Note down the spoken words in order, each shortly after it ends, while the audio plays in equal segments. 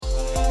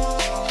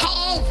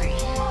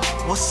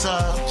What's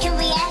up? Can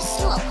we ask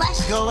you a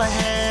question? Go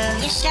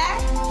ahead. You sure?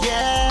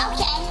 Yeah.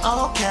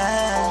 Okay.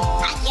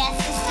 I guess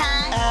it's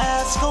time.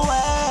 Ask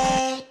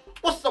away.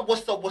 What's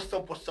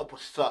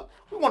up?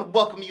 We want to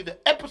welcome you to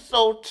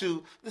episode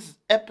 2. This is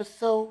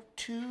episode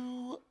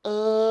 2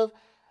 of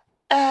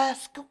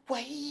Ask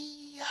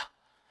Away.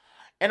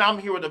 And I'm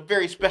here with a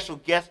very special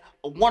guest,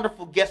 a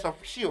wonderful guest.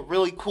 She's a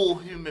really cool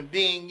human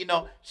being. You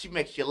know, she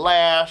makes you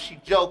laugh. She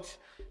jokes.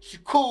 She's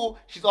cool.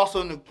 She's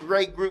also in a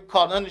great group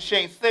called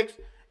Unashamed 6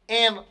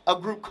 and a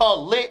group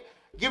called Lit.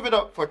 Give it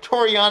up for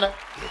Toriana.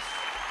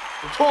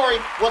 So, Tori,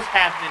 what's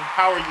happening?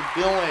 How are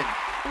you doing?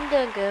 I'm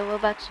doing good. What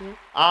about you?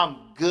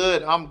 I'm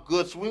good.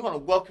 So we want to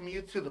welcome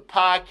you to the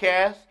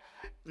podcast.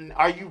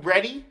 Are you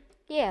ready?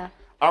 Yeah.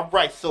 All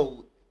right.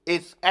 So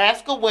it's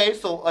Ask Away.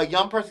 So a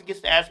young person gets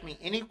to ask me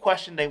any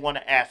question they want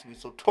to ask me.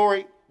 So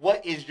Tori,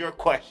 what is your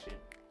question?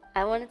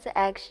 I wanted to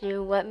ask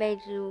you, what made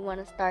you want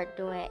to start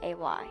doing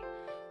AY?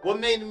 What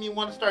made me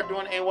want to start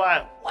doing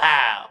AY?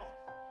 Wow.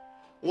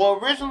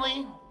 Well,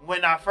 originally,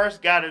 when I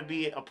first got to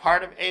be a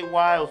part of AY, it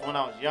was when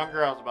I was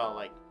younger. I was about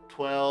like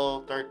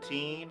 12,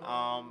 13.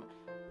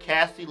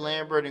 Cassie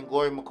Lambert and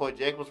Gloria McCoy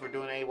Jacobs were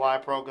doing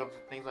AY programs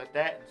and things like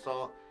that. And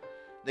so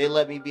they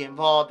let me be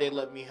involved. They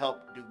let me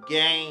help do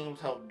games,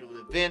 help do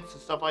events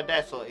and stuff like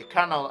that. So it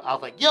kind of, I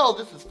was like, yo,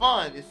 this is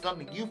fun. It's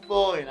something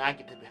youthful and I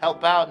get to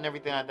help out and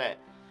everything like that.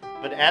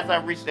 But as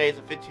I reached the age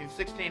of 15,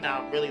 16,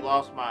 I really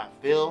lost my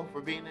feel for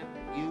being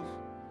in youth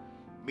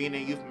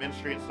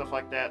ministry and stuff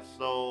like that.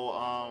 So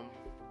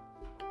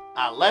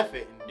I left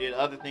it and did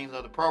other things,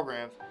 other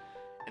programs.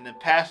 And then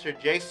Pastor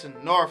Jason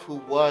North, who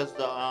was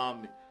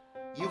the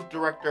youth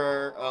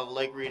director of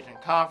Lake Region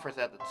Conference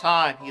at the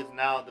time, he is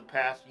now the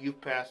youth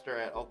pastor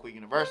at Oakwood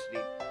University.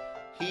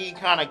 He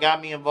kind of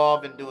got me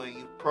involved in doing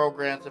youth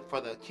programs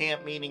for the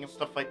camp meeting and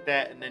stuff like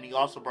that. And then he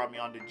also brought me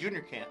on to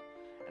junior camp.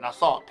 And I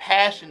saw a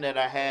passion that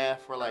I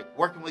have for like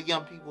working with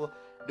young people,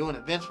 doing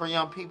events for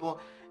young people,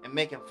 and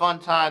making fun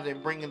times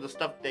and bringing the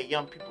stuff that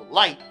young people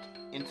liked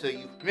into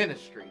youth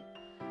ministry.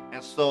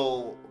 And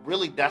so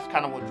really that's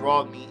kind of what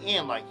drew me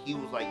in. Like he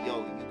was like, yo,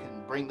 you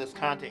can bring this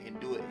content and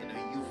do it in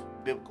a youth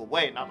biblical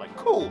way. And I was like,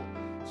 cool.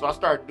 So I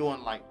started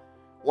doing like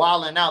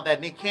Wildin' Out,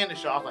 that Nick Cannon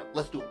show. I was like,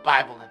 let's do a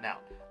Bibling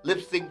Out.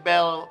 Lip Sync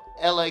Battle,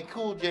 LA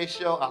Cool J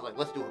show. I was like,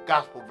 let's do a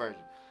gospel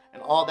version.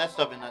 And all that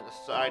stuff. And I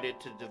decided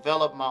to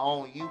develop my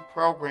own youth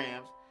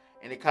programs.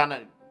 And it kind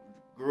of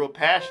grew a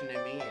passion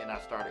in me. And I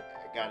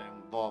got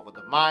involved with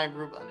the Mind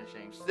Group,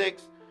 Unashamed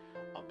 6,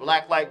 a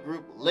Blacklight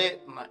group,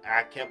 Lit. And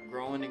I kept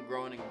growing and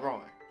growing and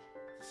growing.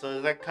 So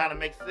does that kind of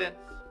make sense?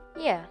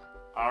 Yeah.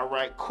 All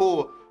right,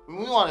 cool. We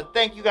want to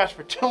thank you guys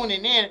for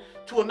tuning in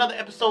to another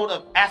episode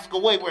of Ask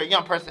Away, where a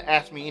young person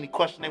asks me any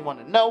question they want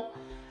to know.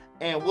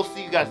 And we'll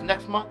see you guys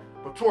next month.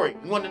 But Tori,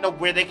 you want to know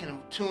where they can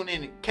tune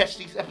in and catch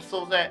these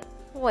episodes at?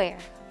 Where?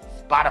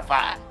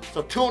 Spotify.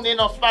 So tune in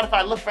on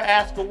Spotify. Look for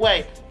Ask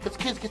Away, because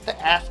kids get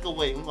to ask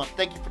away. We want to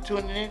thank you for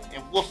tuning in,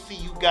 and we'll see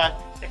you guys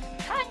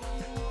next time.